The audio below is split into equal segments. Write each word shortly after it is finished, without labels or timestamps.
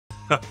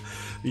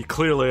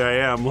Clearly I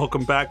am.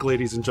 Welcome back,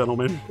 ladies and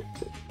gentlemen.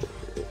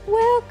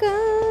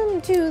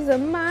 Welcome to the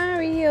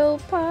Mario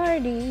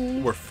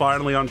Party. We're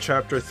finally on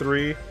Chapter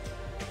 3,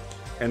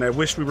 and I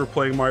wish we were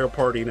playing Mario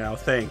Party now.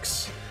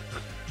 Thanks.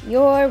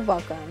 You're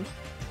welcome.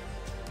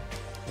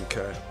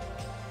 Okay.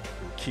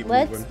 Keep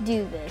Let's moving.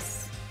 do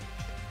this.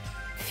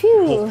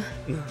 Phew.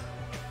 Oh.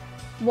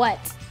 What?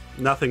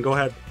 Nothing. Go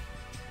ahead.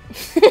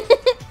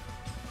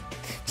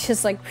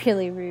 Just like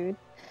really rude.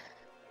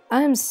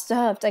 I'm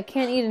stuffed. I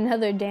can't eat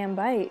another damn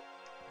bite.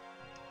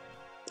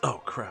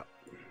 Oh, crap.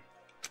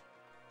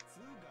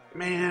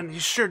 Man, you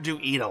sure do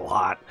eat a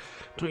lot.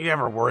 Don't you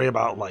ever worry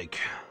about, like,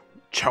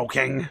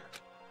 choking?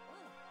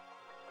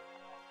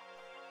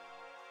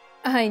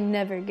 I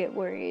never get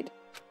worried.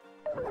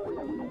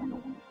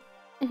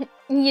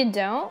 You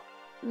don't?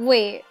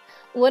 Wait,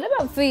 what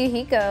about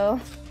Fuyuhiko?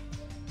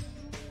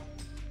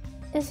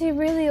 Is he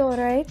really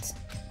alright?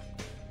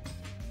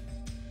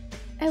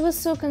 I was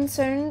so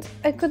concerned.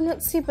 I could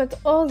not sleep at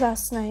all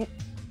last night.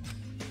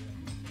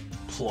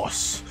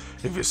 Plus,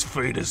 if his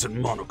fate is in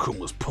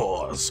Monokuma's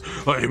paws,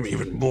 I am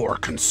even more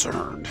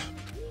concerned.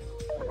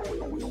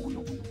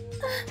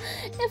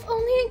 If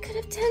only I could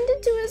have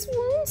tended to his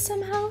wounds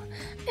somehow.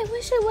 I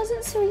wish I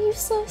wasn't so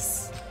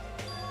useless.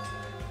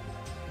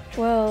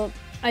 Well,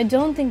 I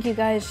don't think you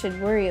guys should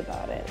worry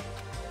about it.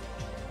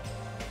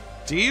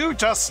 Do you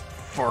just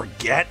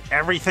forget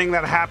everything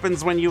that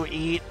happens when you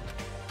eat?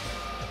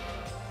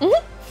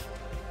 Mm-hmm.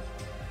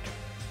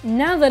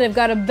 Now that I've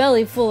got a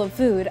belly full of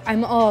food,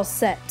 I'm all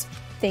set.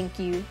 Thank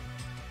you.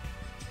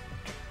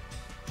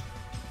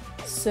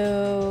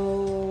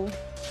 So...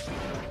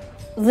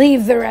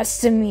 leave the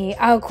rest to me.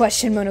 I'll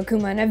question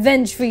Monokuma and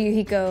avenge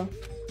Fuyuhiko.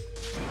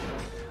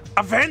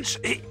 Avenge?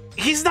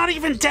 He's not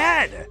even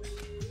dead!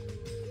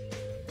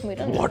 We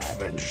don't know What that.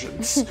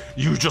 vengeance?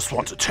 You just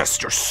want to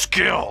test your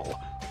skill!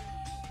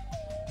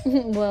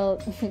 Well,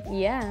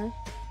 yeah.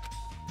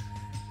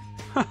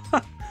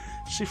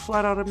 She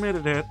flat out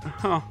admitted it.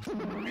 Huh.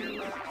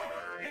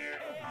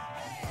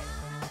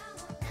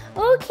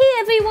 Okay,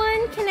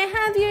 everyone, can I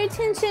have your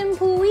attention,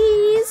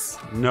 please?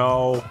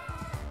 No.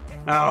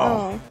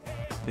 Oh.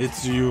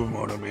 It's you,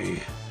 Monomi.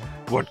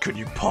 What could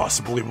you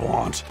possibly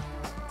want?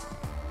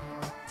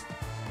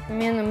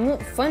 Man, the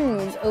fun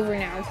mood's over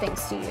now,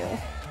 thanks to you.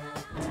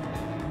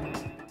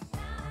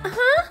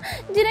 Huh?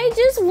 Did I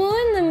just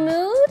ruin the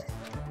mood?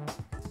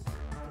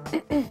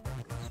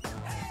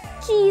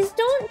 Jeez,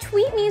 don't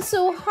tweet me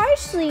so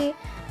harshly.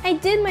 I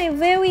did my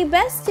very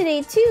best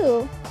today,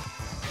 too.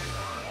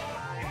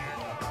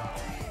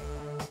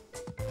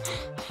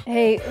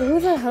 Hey, who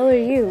the hell are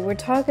you? We're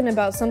talking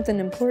about something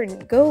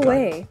important. Go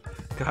away.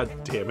 God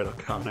damn it,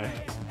 Akane.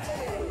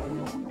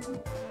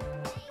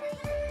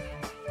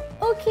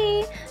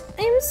 Okay,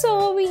 I'm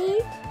sorry.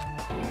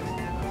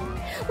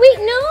 Wait,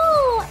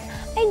 no!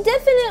 I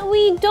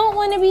definitely don't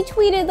want to be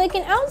treated like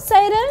an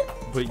outsider.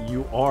 But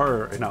you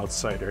are an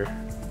outsider.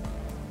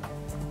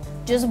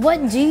 Just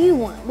what do you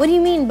want? What do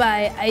you mean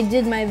by I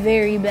did my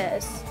very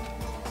best?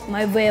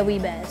 My very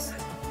best.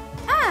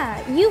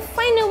 Ah, you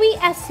finally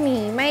asked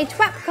me. My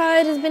trap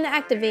card has been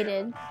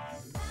activated.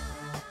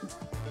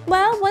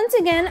 Well, once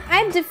again,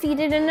 I've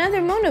defeated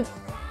another Mono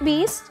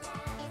Beast.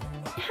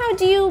 How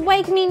do you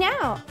like me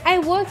now? I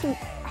worked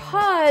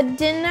hard,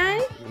 didn't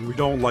I? We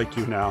don't like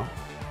you now.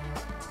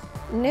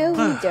 No,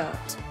 we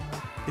don't.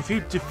 If you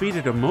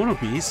defeated a Mono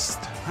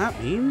Beast,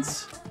 that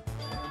means...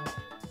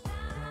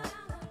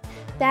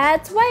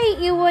 That's right,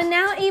 you are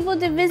now able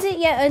to visit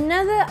yet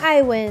another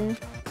island.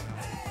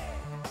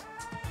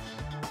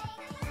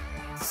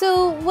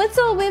 So, let's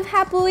all live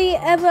happily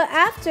ever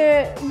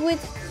after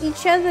with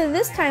each other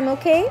this time,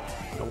 okay?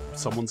 Nope,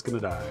 someone's gonna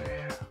die.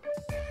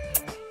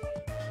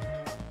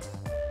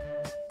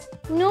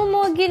 No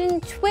more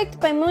getting tricked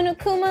by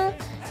Monokuma.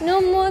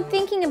 No more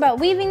thinking about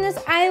leaving this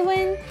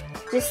island.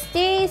 Just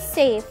stay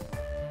safe.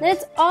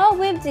 Let's all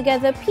live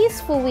together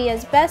peacefully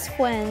as best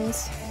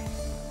friends.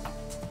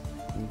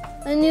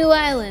 A new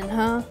island,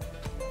 huh?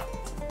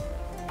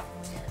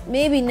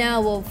 Maybe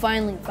now we'll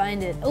finally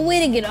find it. A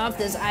way to get off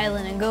this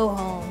island and go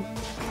home.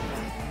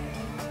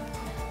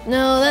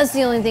 No, that's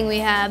the only thing we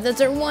have.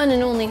 That's our one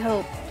and only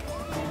hope.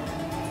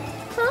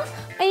 Huh?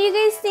 Are you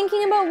guys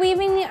thinking about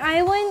leaving the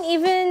island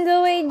even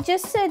though I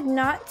just said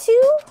not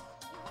to?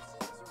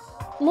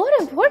 More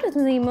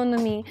importantly,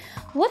 Monomi,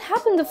 what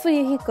happened to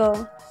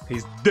Fuyuhiko?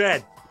 He's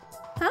dead!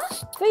 Huh?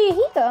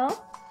 Fuyuhiko?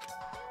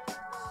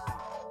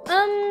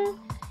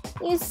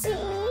 You see,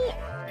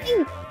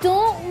 I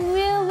don't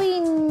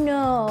really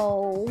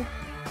know.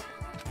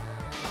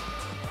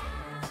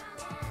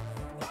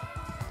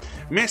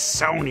 Miss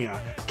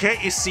Sonia,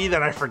 can't you see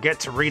that I forget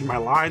to read my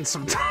lines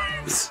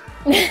sometimes?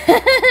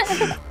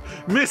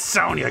 Miss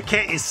Sonia,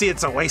 can't you see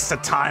it's a waste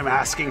of time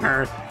asking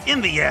her?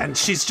 In the end,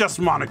 she's just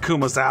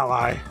Monokuma's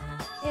ally.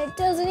 It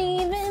doesn't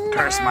even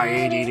Curse my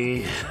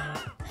matter. ADD.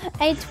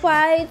 I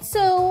tried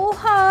so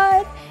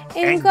hard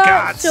and got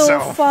got so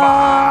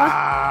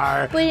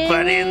far.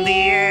 But in the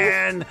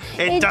end,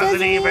 it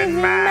doesn't even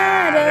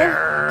matter.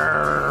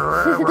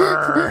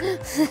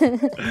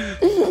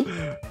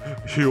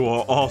 You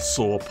are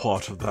also a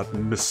part of that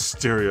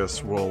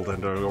mysterious world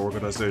and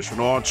organization,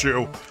 aren't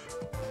you?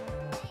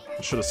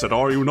 I should have said,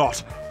 are you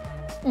not?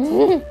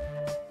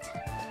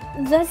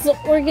 That's the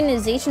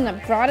organization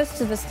that brought us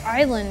to this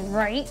island,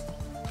 right?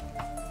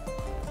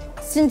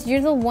 Since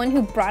you're the one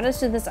who brought us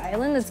to this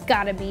island, that's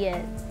gotta be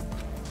it.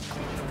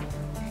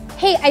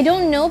 Hey, I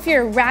don't know if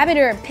you're a rabbit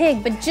or a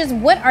pig, but just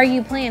what are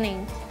you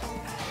planning?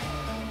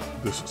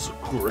 This is a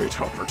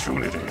great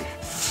opportunity.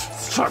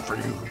 It's time for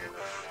you.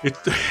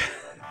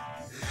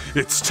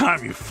 It's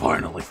time you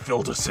finally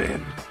filled us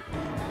in.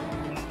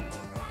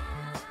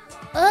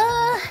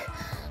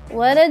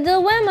 What a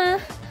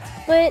dilemma.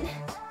 But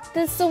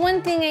that's the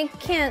one thing I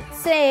can't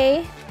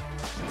say.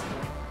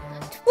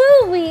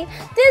 Truly,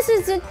 this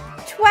is a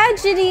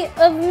tragedy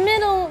of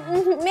middle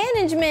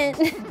management.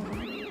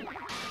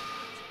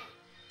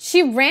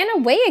 She ran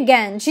away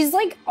again. She's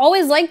like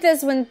always like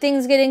this when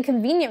things get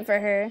inconvenient for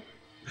her.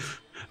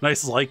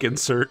 Nice like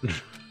insert.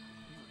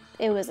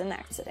 It was an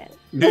accident.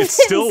 It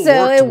still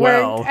so worked it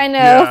well. worked. I know.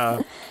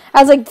 Yeah. I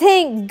was like,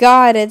 thank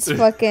God it's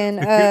fucking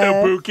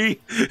Ibuki.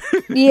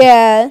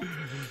 Yeah.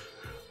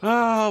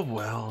 Ah,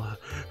 well,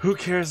 who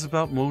cares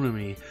about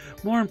Monami?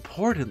 More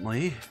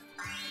importantly,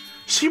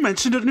 she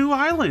mentioned a new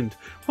island.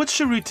 What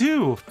should we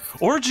do?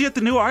 Orgy at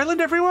the new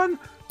island, everyone?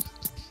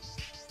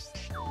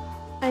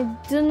 I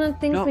do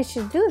not think we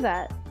should do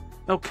that.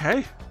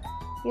 Okay.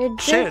 You're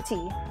Shit.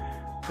 dirty.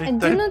 I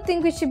do not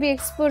think we should be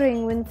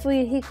exploring when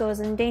Fuyuhiko is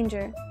in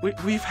danger.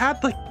 We've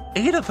had like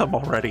 8 of them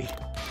already.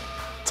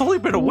 It's only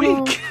been a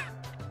week.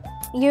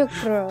 You're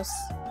gross.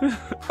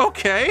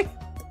 Okay.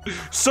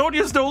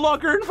 Sonia's no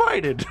longer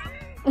invited.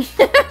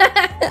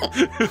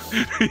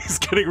 He's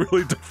getting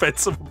really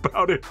defensive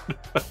about it.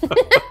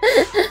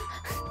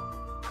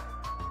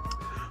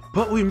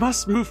 But we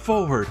must move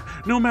forward,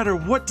 no matter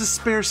what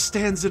despair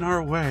stands in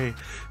our way.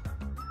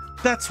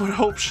 That's what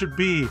hope should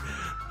be,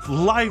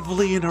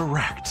 lively and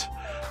erect.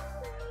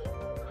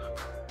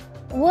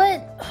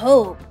 What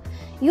hope?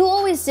 You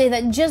always say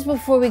that just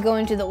before we go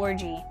into the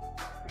orgy.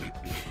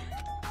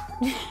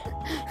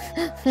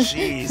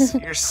 Jeez,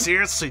 you're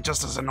seriously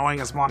just as annoying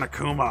as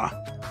Monokuma.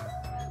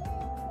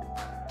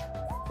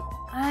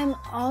 I'm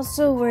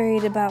also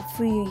worried about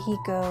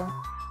Fuyuhiko.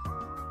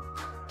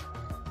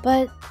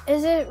 But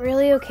is it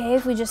really okay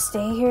if we just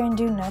stay here and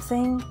do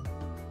nothing?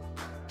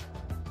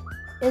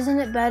 Isn't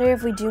it better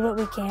if we do what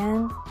we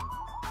can?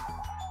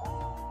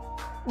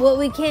 What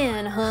we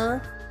can, huh?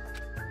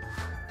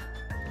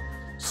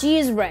 She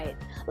is right.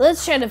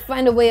 Let's try to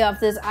find a way off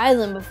this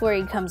island before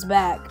he comes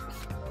back.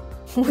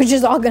 We're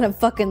just all gonna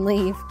fucking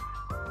leave.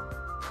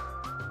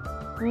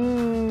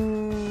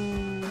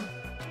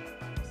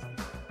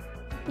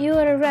 You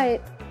are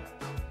right.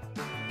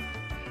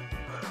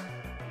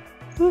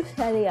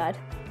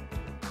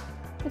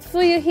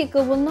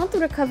 Fuyuhiko will not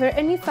recover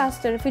any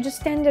faster if we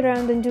just stand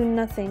around and do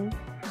nothing.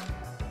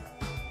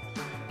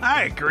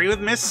 I agree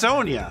with Miss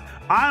Sonia.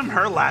 I'm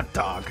her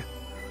lapdog.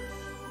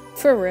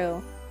 For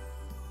real.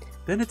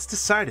 Then it's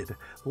decided.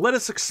 Let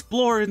us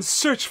explore and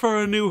search for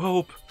a new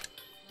hope.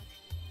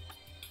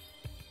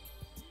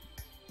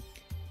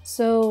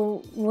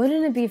 So,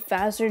 wouldn't it be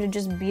faster to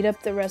just beat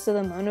up the rest of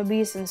the Mono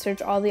Beasts and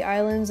search all the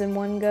islands in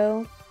one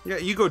go? Yeah,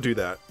 you go do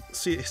that.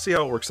 See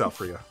how it works out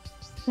for you.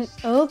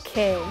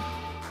 Okay.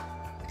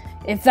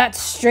 If that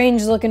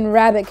strange-looking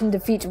rabbit can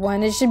defeat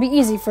one, it should be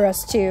easy for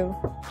us too.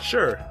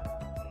 Sure.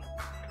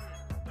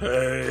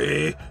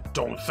 Hey,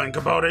 don't think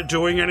about it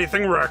doing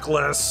anything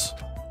reckless.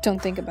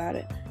 Don't think about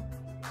it.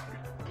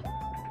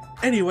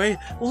 Anyway,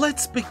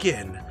 let's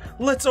begin.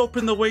 Let's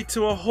open the way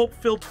to a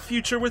hope-filled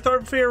future with our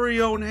very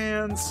own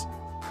hands.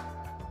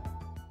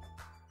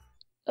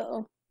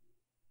 Uh-oh.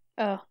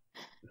 Oh.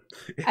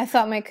 I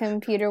thought my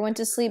computer went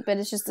to sleep, but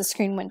it's just the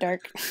screen went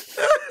dark.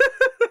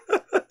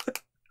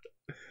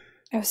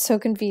 I was so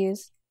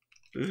confused.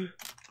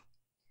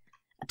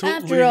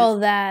 After all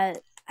that,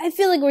 I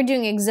feel like we're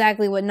doing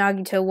exactly what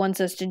Nagito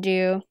wants us to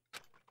do.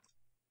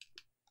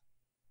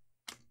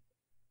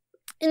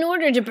 In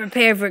order to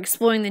prepare for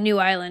exploring the new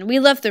island, we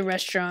left the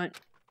restaurant.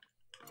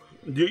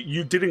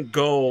 You didn't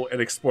go and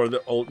explore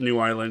the old new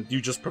island.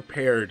 You just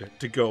prepared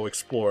to go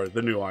explore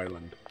the new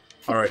island.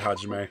 All right,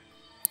 Hajime.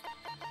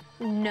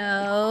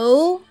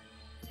 No.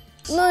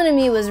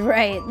 Monami was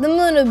right. The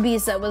Mono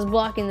Beast that was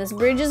blocking this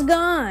bridge is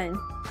gone.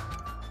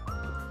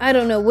 I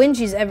don't know when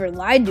she's ever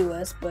lied to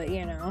us, but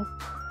you know.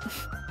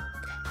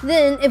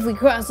 Then, if we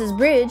cross this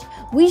bridge,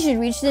 we should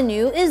reach the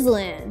new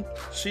island.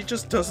 She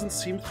just doesn't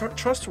seem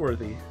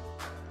trustworthy.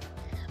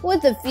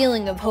 With a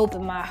feeling of hope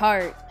in my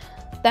heart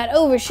that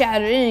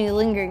overshadowed any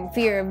lingering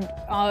fear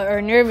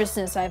or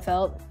nervousness I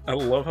felt. I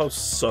love how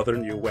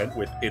southern you went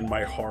with "in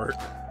my heart."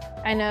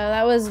 I know,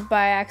 that was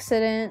by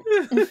accident.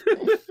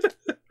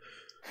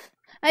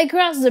 I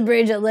crossed the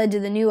bridge that led to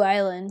the new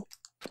island.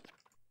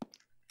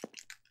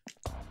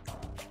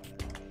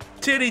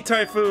 Titty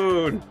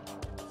Typhoon!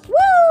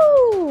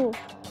 Woo!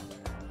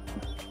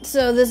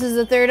 So this is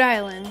the third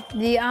island.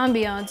 The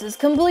ambiance is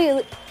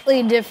completely...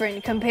 vastly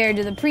different compared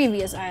to the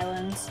previous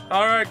islands.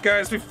 Alright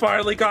guys, we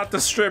finally got the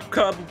strip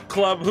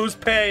club. Who's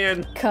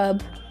paying?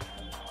 Cub.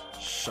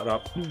 Shut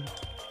up.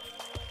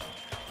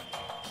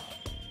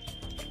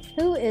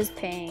 Who is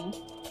paying?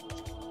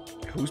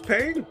 Who's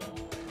paying?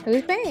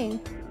 Who's paying?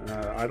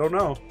 I don't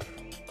know.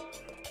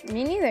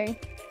 Me neither.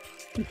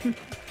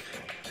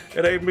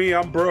 It ain't me,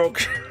 I'm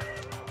broke.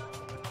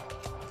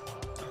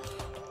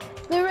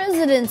 The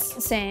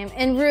residents, same,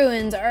 and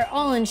ruins are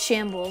all in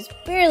shambles.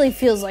 Barely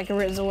feels like a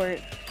resort.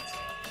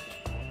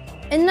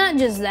 And not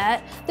just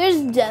that,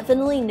 there's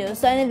definitely no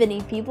sign of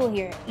any people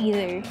here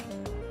either.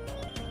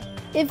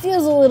 It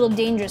feels a little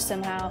dangerous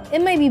somehow.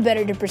 It might be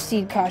better to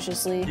proceed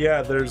cautiously.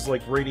 Yeah, there's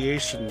like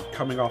radiation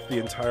coming off the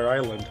entire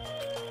island.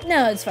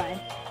 No, it's fine.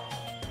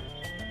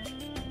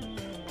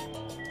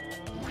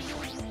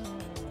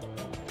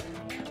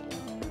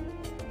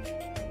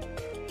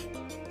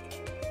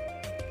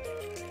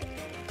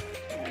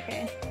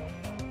 Okay.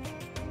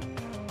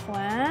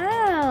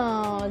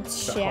 Wow,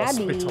 it's The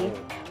shabby. hospital.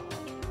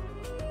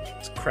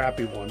 It's a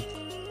crappy one.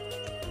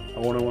 I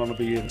wouldn't want to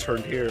be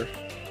interned here.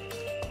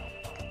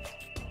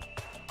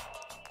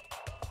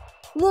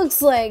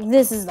 Looks like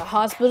this is the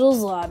hospital's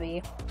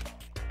lobby.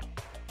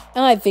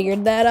 I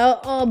figured that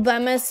out all by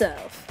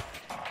myself.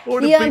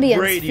 What The a big ambience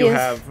brain you feels-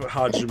 have,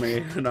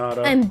 Hajime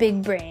Hinata. I'm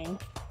big brain.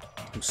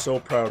 I'm so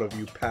proud of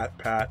you, Pat.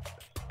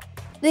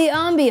 The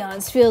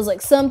ambiance feels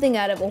like something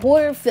out of a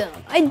horror film.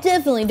 I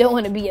definitely don't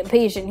want to be a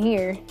patient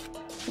here.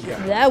 Yeah.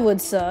 That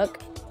would suck.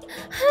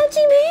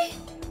 Hajime?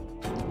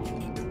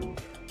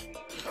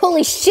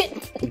 Holy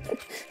shit!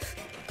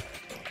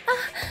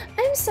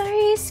 I'm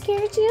sorry I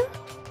scared you.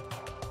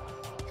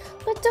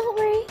 But don't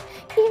worry,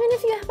 even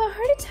if you have a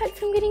heart attack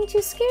from getting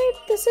too scared,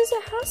 this is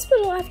a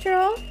hospital after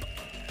all.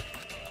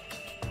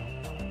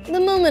 The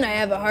moment I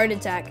have a heart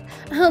attack,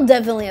 I'll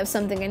definitely have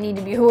something I need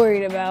to be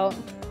worried about.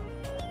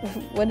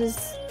 What?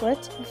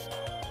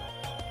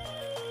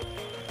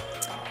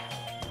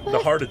 The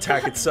heart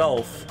attack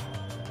itself.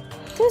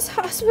 This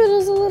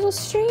hospital's a little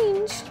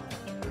strange.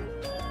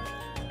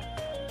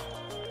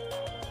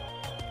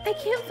 I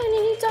can't find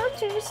any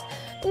doctors,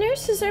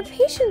 nurses, or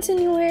patients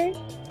anywhere.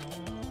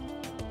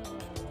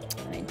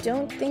 I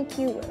don't think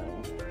you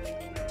will.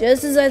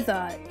 Just as I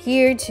thought,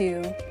 here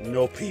too.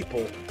 No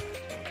people.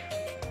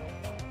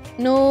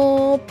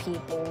 No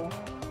people.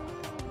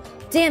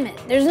 Damn it,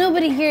 there's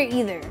nobody here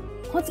either.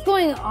 What's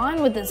going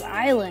on with this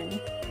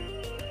island?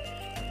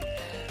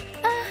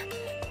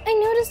 I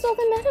noticed all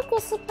the medical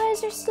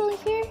supplies are still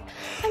here.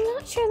 I'm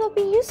not sure they'll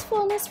be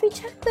useful unless we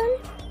check them.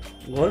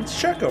 Let's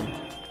check them.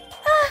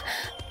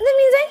 That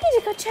means I need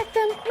to go check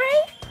them,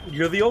 right?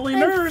 You're the only I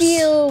nurse.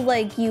 feel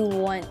like you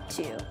want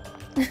to.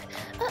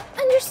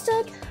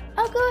 Understood.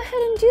 I'll go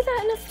ahead and do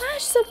that in a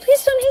flash, so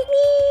please don't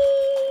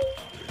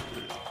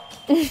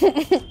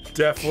hate me.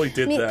 Definitely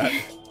did that.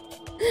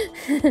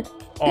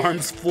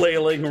 Arms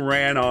flailing,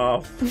 ran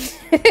off.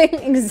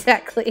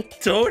 Exactly.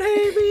 Don't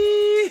hate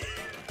me!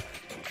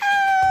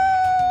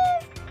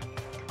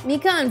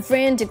 Mikan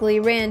frantically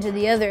ran to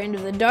the other end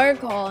of the dark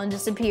hall and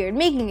disappeared,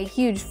 making a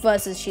huge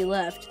fuss as she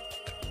left.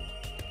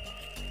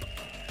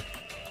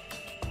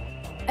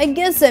 I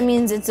guess that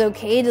means it's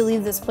okay to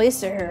leave this place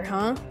to her,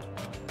 huh?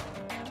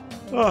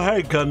 Oh,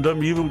 hey,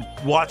 Gundam, you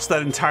watched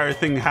that entire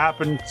thing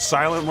happen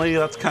silently?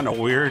 That's kind of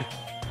weird.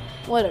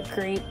 What a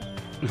creep.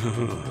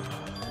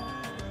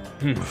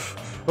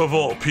 Of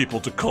all people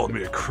to call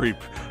me a creep,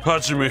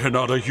 Hajime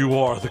Hinata, you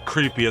are the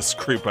creepiest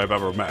creep I've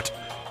ever met.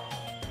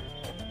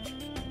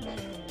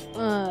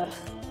 Ugh.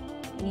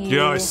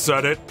 Yeah, I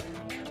said it.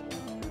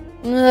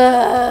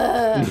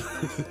 Ugh.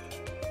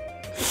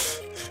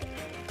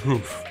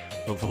 Oof.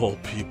 Of all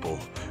people,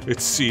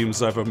 it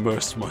seems I've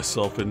immersed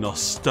myself in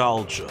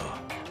nostalgia.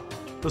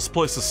 This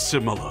place is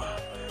similar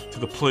to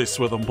the place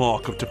where the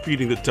mark of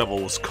defeating the devil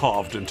was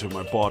carved into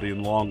my body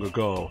long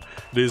ago.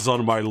 It is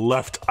on my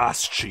left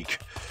ass cheek.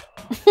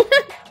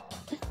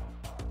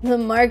 The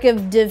mark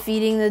of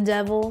defeating the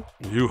devil.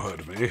 You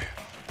heard me.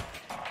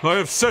 I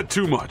have said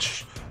too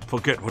much.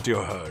 Forget what you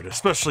heard,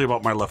 especially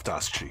about my left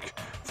ass cheek,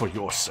 for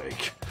your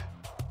sake.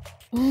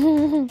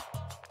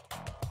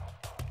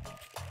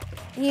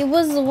 He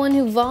was the one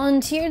who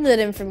volunteered that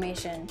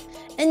information.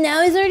 And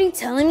now he's already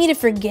telling me to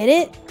forget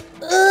it?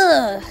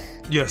 Ugh.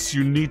 Yes,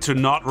 you need to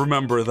not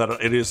remember that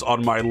it is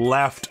on my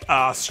left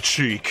ass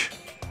cheek.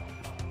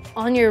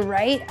 On your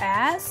right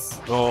ass?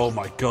 Oh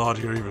my god,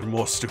 you're even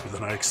more stupid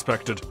than I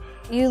expected.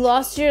 You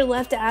lost your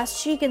left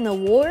ass cheek in the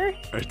war?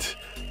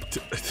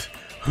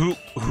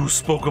 Who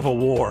spoke of a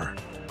war?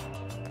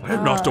 I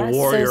am not a that's so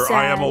warrior,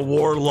 I am a sad.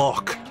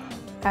 warlock.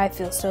 I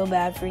feel so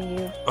bad for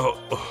you. Oh,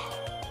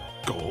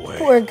 go away.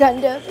 Poor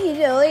Gundam,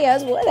 he only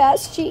has one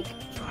ass cheek.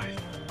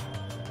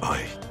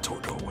 I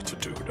don't know what to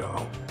do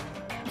now.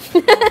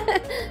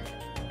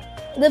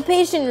 The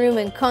patient room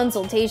and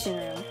consultation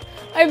room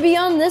are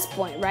beyond this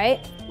point, right?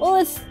 Well,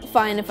 it's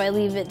fine if I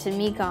leave it to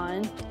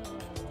Mikan.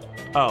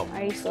 Oh,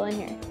 Are you still in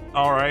here?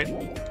 alright.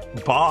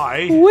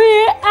 Bye.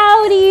 We're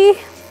outie!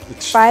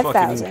 It's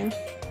 5,000.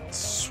 fucking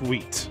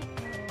sweet.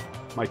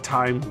 My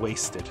time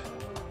wasted.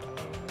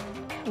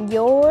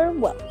 You're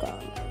welcome.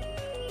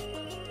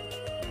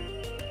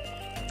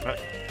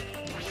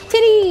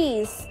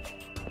 Titties!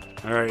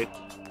 Alright.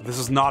 If this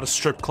is not a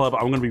strip club,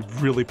 I'm gonna be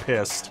really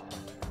pissed.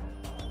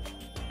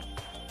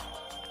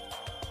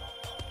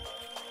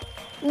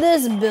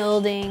 This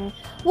building,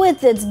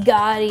 with its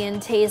gaudy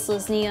and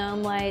tasteless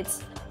neon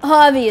lights,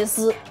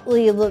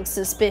 obviously looks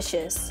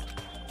suspicious.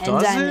 And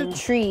Does I'm it?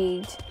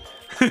 intrigued.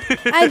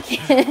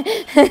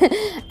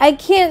 I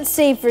can't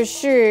say for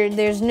sure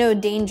there's no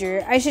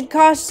danger. I should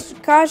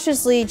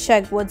cautiously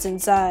check what's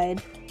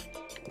inside.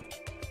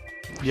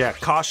 Yeah,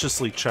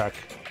 cautiously check.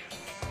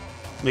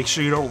 Make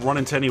sure you don't run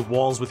into any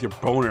walls with your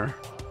boner.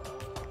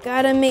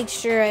 Gotta make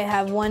sure I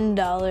have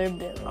 $1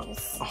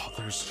 bills. Oh,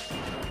 there's...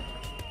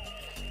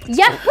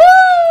 Yahoo!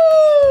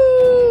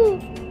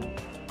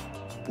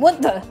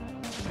 What the?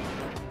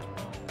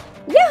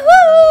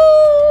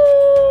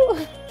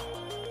 Yahoo!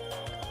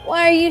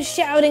 Why are you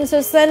shouting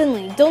so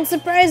suddenly? Don't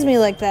surprise me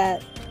like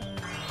that.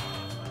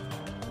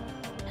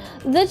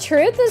 The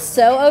truth is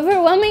so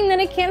overwhelming that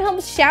I can't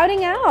help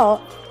shouting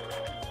out.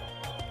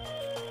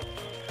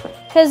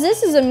 Because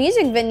this is a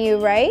music venue,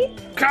 right?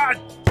 God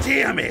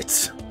damn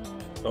it!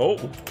 Oh.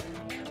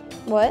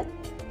 What?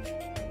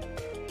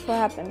 What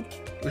happened?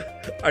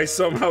 I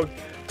somehow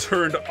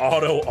turned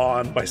auto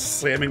on by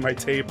slamming my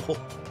table.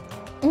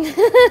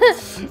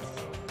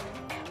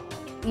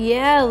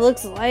 Yeah,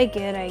 looks like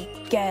it, I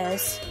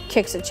guess.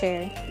 Kicks a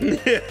chair.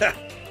 Yeah.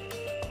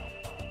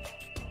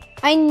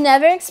 I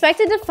never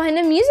expected to find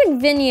a music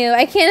venue.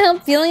 I can't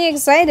help feeling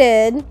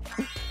excited.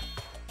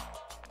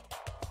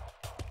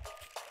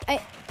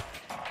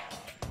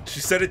 She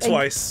said it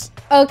twice.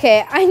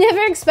 Okay, I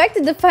never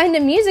expected to find a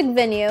music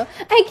venue.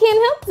 I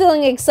can't help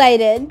feeling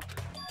excited.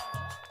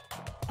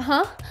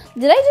 Huh?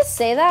 Did I just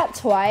say that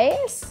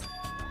twice?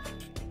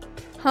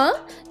 Huh?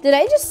 Did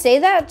I just say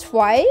that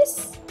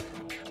twice?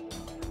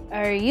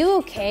 Are you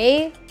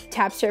okay?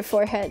 Taps her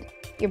forehead.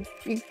 You're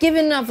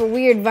giving off a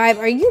weird vibe.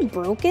 Are you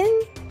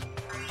broken?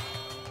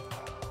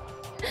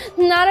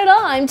 Not at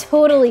all. I'm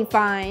totally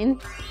fine.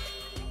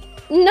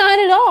 Not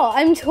at all.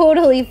 I'm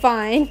totally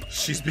fine.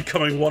 She's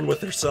becoming one with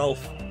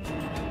herself.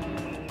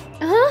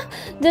 Huh?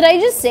 Did I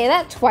just say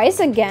that twice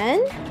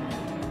again?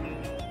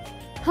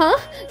 Huh?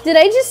 Did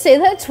I just say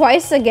that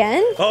twice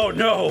again? Oh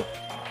no!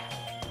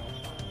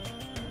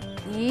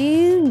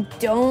 You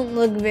don't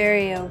look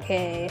very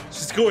okay.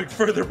 She's going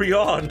further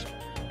beyond.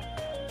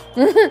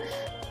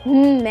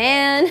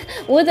 Man,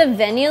 with a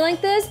venue like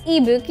this,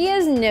 Ibuki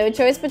has no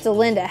choice but to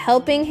lend a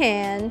helping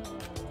hand.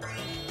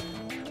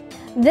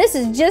 This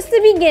is just the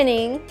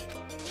beginning.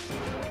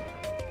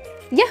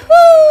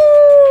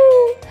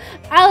 Yahoo!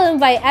 I'll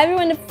invite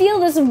everyone to feel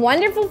this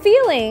wonderful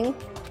feeling.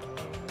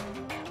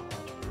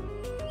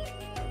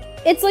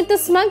 It's like the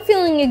smug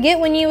feeling you get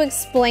when you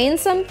explain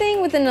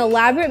something with an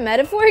elaborate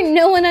metaphor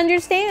no one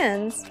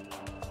understands.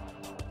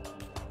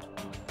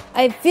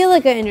 I feel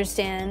like I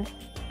understand,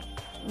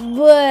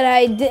 but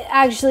I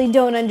actually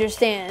don't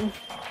understand.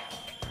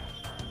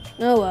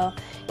 Oh well.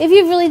 If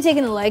you've really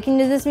taken a liking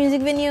to this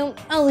music venue,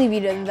 I'll leave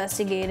you to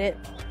investigate it.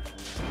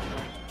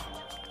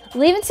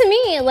 Leave it to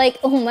me, like,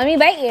 oh, let me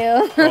bite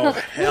you. Oh,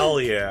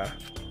 hell yeah.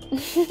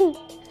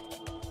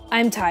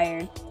 I'm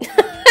tired.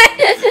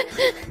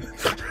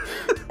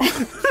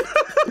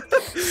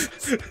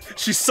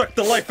 She sucked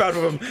the life out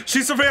of him.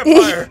 She's a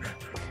vampire.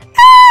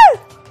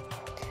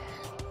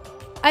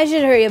 I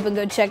should hurry up and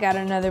go check out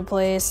another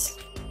place.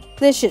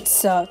 This shit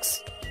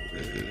sucks.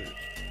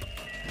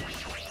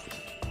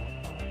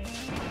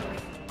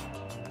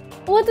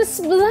 What a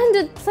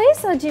splendid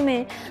place,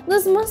 Hajime.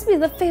 This must be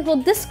the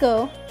fabled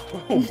disco.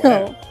 Oh,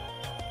 No.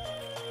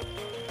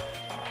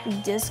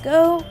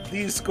 Disco?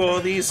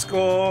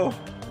 Disco.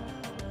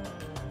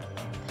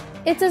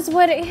 It is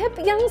where hip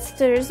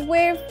youngsters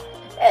wear.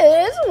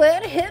 It is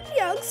where hip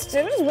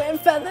youngsters wear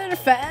feathered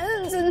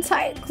fans and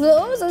tight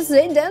clothes as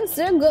they dance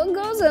their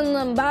go-go's and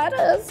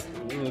lambadas.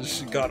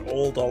 She got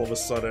old all of a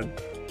sudden.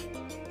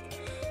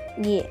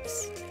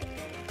 Yes.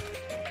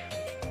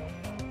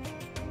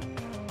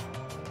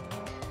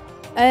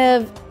 I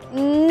have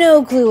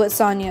no clue what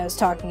Sonia is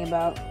talking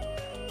about.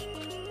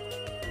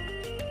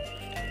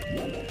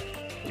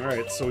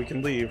 Alright, so we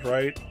can leave,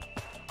 right?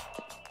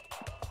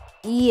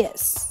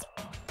 Yes.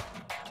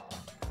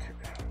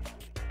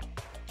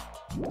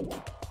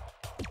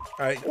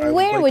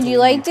 Where would you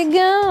like to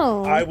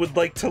go? I would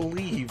like to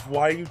leave.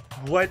 Why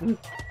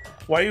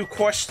are you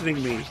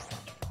questioning me?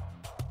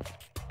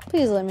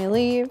 Please let me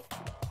leave.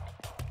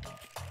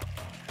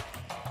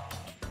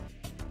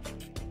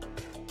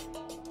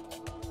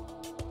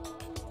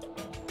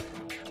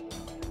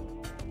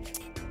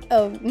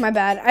 Oh, my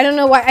bad. I don't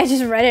know why I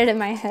just read it in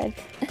my head.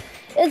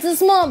 It's a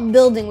small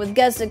building with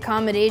guest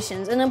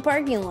accommodations and a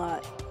parking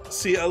lot.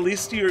 See, at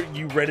least you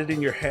read it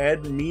in your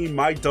head. Me,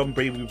 my dumb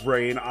baby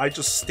brain, I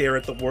just stare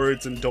at the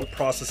words and don't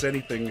process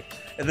anything,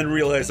 and then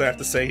realize I have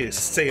to say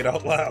it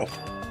out loud.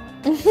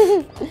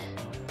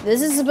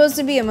 This is supposed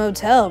to be a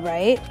motel,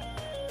 right?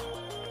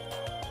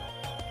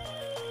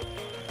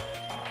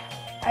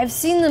 I've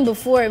seen them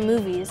before in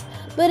movies,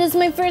 but it's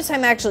my first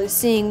time actually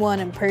seeing one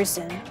in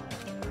person.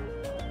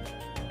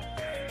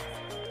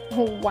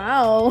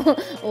 Wow,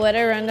 what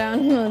a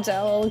rundown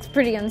motel. It looks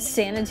pretty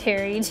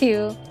unsanitary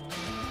too.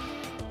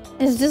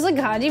 It's just like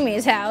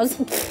Hajime's house.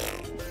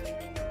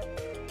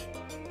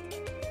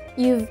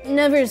 You've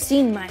never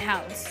seen my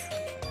house.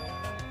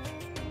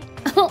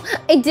 Oh,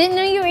 I didn't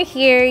know you were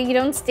here. You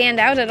don't stand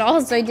out at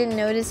all, so I didn't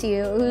notice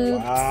you.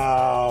 Oops.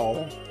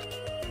 Wow.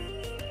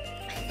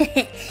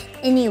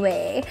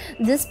 Anyway,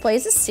 this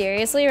place is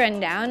seriously run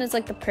down. It's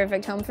like the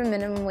perfect home for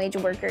minimum wage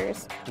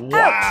workers.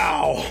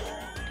 Wow. Ouch.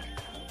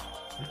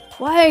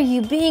 Why are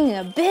you being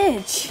a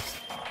bitch?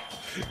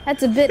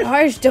 That's a bit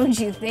harsh, don't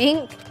you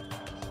think?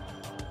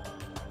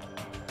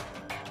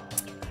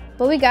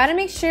 But we gotta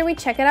make sure we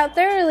check it out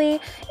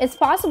thoroughly. It's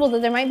possible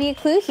that there might be a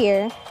clue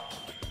here.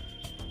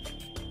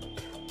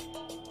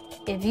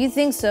 If you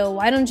think so,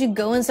 why don't you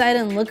go inside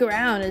and look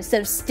around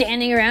instead of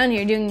standing around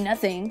here doing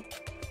nothing?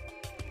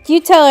 You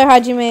tell her,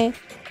 Hajime.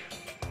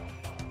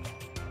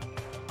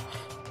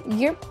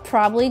 You're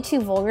probably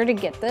too vulgar to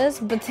get this,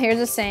 but there's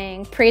a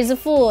saying, praise a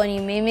fool and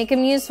you may make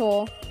him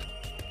useful.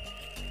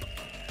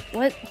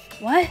 What?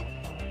 What?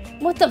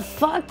 What the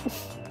fuck?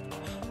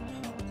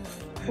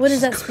 What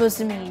is that supposed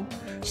to mean?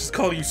 She's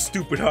calling you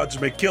stupid,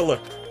 Hajime. Kill her.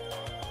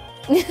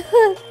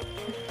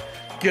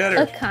 Get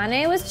her.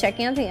 Akane was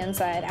checking out the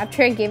inside.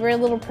 After I gave her a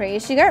little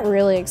praise, she got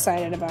really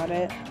excited about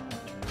it.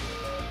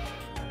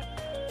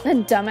 A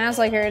dumbass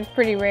like her is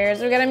pretty rare,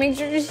 so we gotta make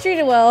sure she's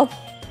treated well.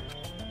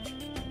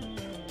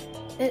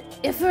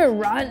 If her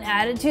rotten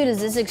attitude is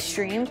this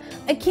extreme,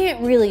 I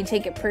can't really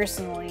take it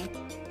personally.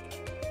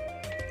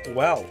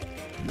 Well.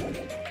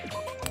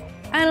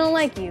 I don't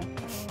like you.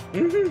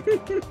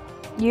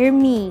 You're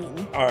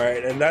mean.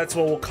 Alright, and that's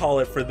what we'll call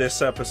it for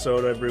this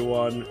episode,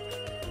 everyone.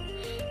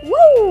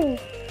 Woo!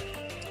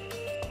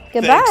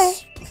 Goodbye.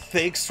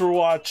 Thanks for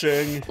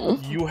watching.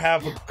 You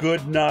have a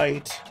good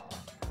night.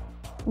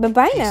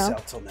 Bye-bye Peace now.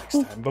 out till next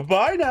time.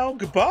 Bye-bye now.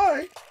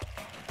 Goodbye.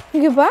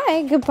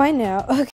 Goodbye. Goodbye now. Okay.